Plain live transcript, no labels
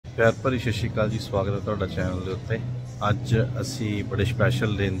प्यार भरी सत श्री अकाल जी। स्वागत है तुहाडा चैनल के उत्ते। अज असी बड़े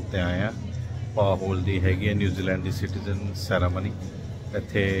स्पैशल दिन ते आए हैं। पाहुल दी हैगी है न्यूजीलैंड की सिटीजन सैरामनी।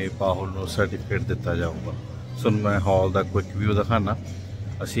 इत्थे पाहुल नूं सर्टिफिकेट दिता जाऊगा। सो मैं हॉल का क्विक व्यू दिखाना।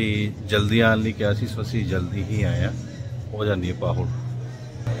 असी जल्दी आने लई कहा सी, सो असी जल्दी ही आए हैं। हो जानी है पाहुल।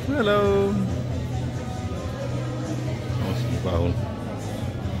 हेलो पाहुल।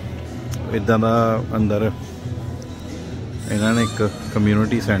 इदां दा अंदर इन्होंने एक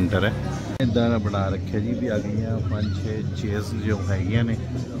कम्यूनिटी सेंटर है इदा बना रखे जी भी अगलियाँ 5-6 चेयर्स जो हैगियां ने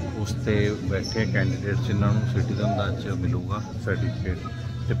उस पर बैठे कैंडीडेट जिन्होंने सिटीजन का अज मिलूगा सर्टिफिकेट।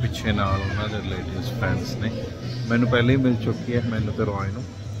 तो पिछे नाल उन्होंने रिलेटिव्स फ्रेंड्स ने मैनू पहले ही मिल चुकी है, मैनू तो रॉय नूं।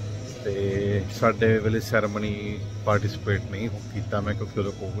 ते साडे वेले सैरेमनी पार्टिसिपेट नहीं किया मैं, क्योंकि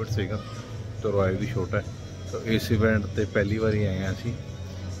उदों कोविड सीगा तो रॉय भी छोटा है। तो इस इवेंट ते पहली बारी आए हैं असीं।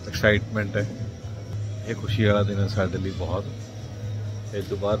 एक्साइटमेंट है, ये खुशी वाला दिन है साडे लिए बहुत। इस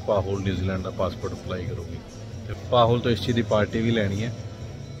तो बाद पाहुल न्यूजीलैंड का पासपोर्ट अप्लाई करूँगी। तो पाहुल तो इस चीज़ की पार्टी भी लैनी है,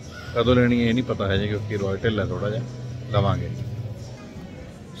 कदों लैनी है ये नहीं पता है जी, क्योंकि रॉय ढिला थोड़ा जिहा लवांगे।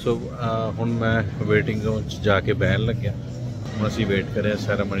 सो हुण मैं वेटिंग जोन जाके बहन लग्या। हुण असीं वेट करें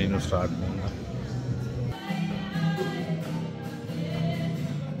सैरेमनी नूं स्टार्ट होण दा।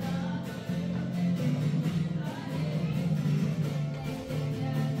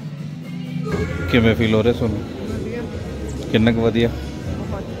 किवें फील हो रहा सोनू? किन्ना क वधिया।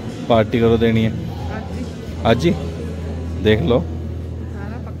 पार्टी करो देनी है आज ही देख लो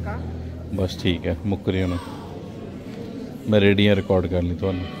पक्का। बस ठीक है, मुकरी हूँ मैं रेडी हाँ, रिकॉर्ड कर ली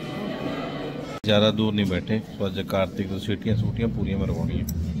तो ज़्यादा दूर नहीं बैठे। तो अज कार्तिक तो सीटियाँ सूटियाँ पूरियां मरवानियाँ।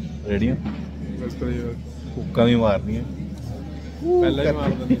 रेडी हो? हुक्का भी मारनी है।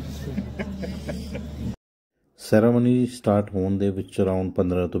 सैरामनी स्टार्ट होने दे विच अराउंड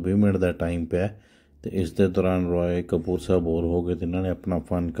 15 तो 20 मिनट का टाइम पिया। तो इस दे दौरान रॉय कपूर साहब बोर हो गए तो इन्होंने अपना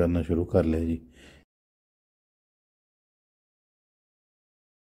फन करना शुरू कर लिया जी।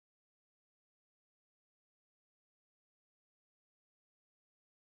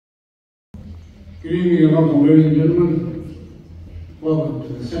 Good evening and welcome, ladies and gentlemen. Welcome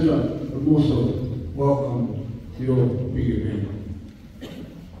to the center, but more so, welcome to your big event.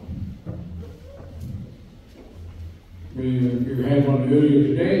 We had one earlier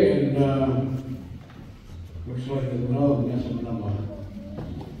today, and looks like there's another one. That's another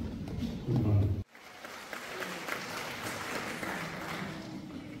good one.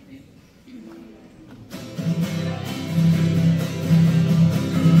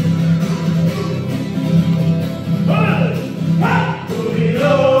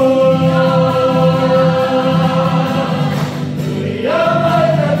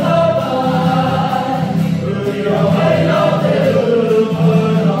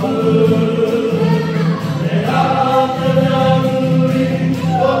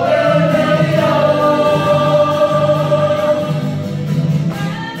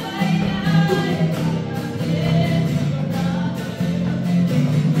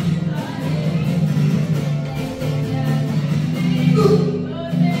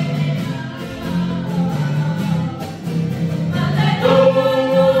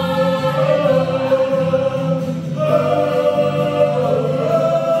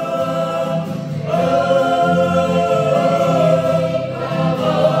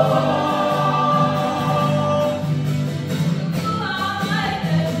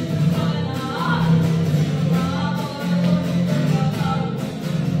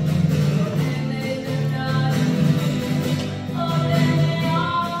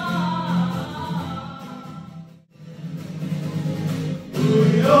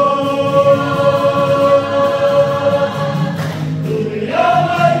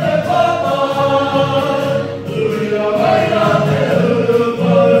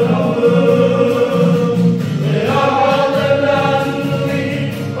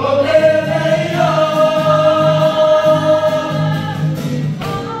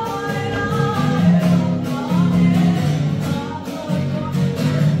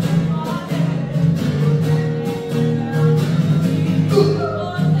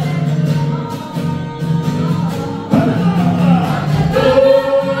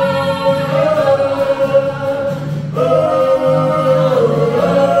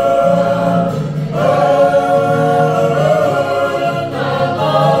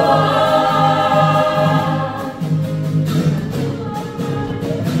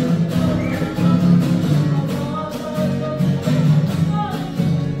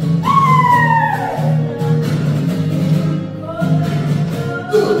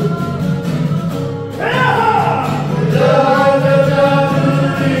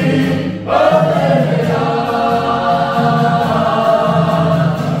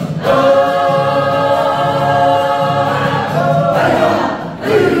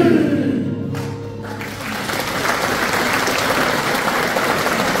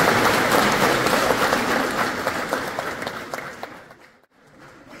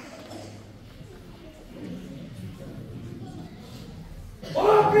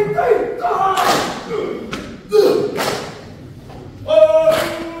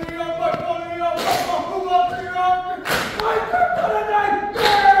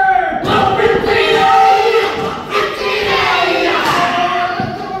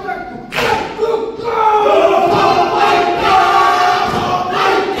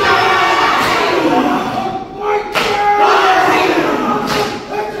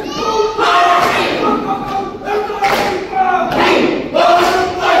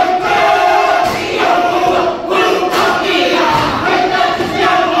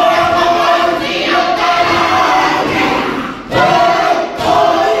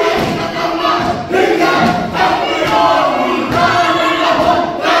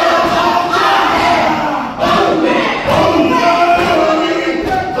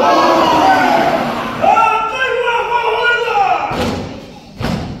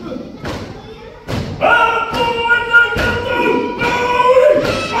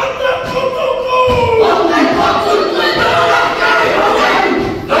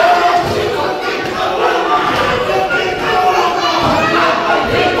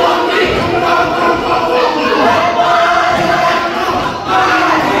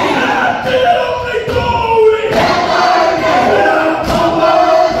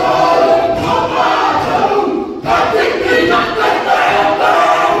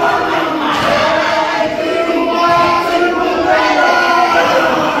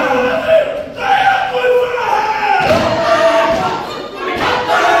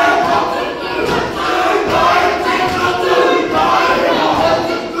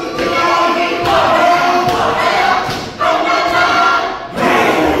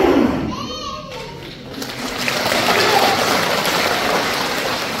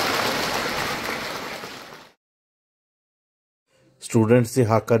 Students की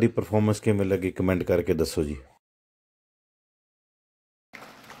हाका की performance किमें लगी comment करके दसो जी।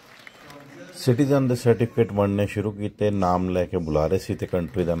 Citizen के certificate बनने शुरू किए, नाम लैके बुला रहे थे,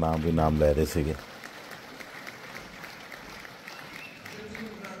 कंट्री का नाम भी नाम लै रहे थे।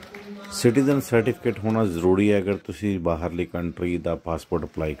 सिटीजन सर्टिफिकेट होना जरूरी है अगर तुसी बाहरली कंट्री का पासपोर्ट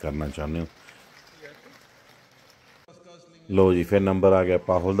अप्लाई करना चाहते हो। लो जी, फिर नंबर आ गया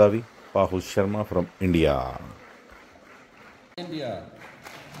पाहुल का भी, पाहुल शर्मा फ्रॉम इंडिया।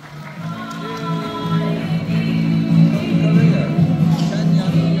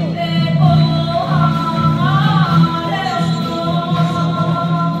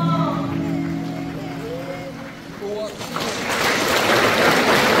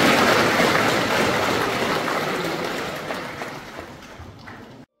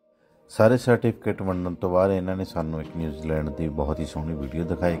 सारे सर्टिफिकेट वंडन तो बाद इन्होंने सानू एक न्यूजीलैंड की बहुत ही सोहनी वीडियो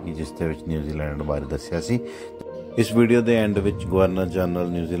दिखाई कि जिस न्यूजीलैंड बारे दसिया सी। इस वीडियो के एंड में गवर्नर जनरल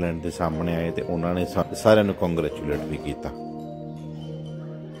न्यूजीलैंड के सामने आए तो उन्होंने सारे नू कांग्रेचुलेट भी किया।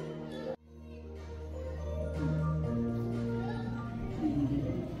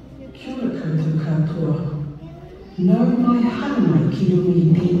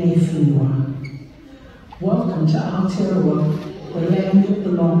 Welcome to Chatora, the land of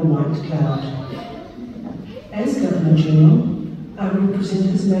the long white cloud. As Governor General, I represent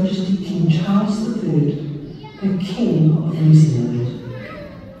His Majesty King Charles III, the King of New Zealand.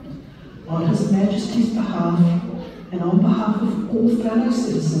 On His Majesty's behalf, and on behalf of all fellow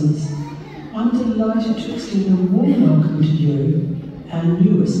citizens, I'm delighted to extend a warm welcome to you, our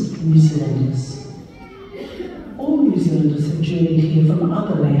newest New Zealanders. All New Zealanders have journeyed here from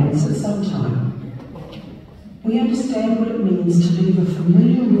other lands at some time. We understand what it means to leave a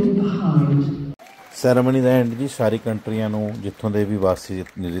familiar world behind. Ceremony का and जी सारी कंट्रियां जितों के भी वासी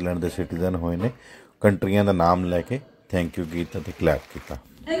New Zealand के citizen होए ने कंट्रियां का नाम लैके थैंक यू किया ते क्लैप किया।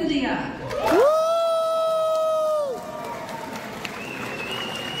 India.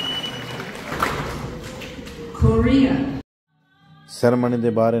 Korea. सैरेमनी के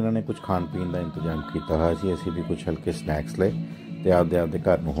बाद इन्होंने कुछ खान पीन का इंतजाम किया हुआ सी, असीं भी कुछ हल्के स्नैक्स ले ते आपदे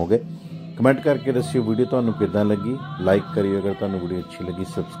घर नूं हो गए। कमेंट करके दसियो वीडियो तुहानूं किदां लगी, लाइक करियो अगर तुहानूं वीडियो अच्छी लगी,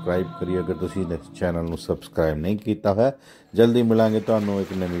 सबसक्राइब करियो अगर तुसीं इस चैनल नूं सबसक्राइब नहीं किया है। जल्दी मिलांगे तुहानूं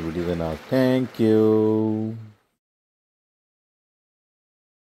एक नवी वीडियो के नाल। Thank you.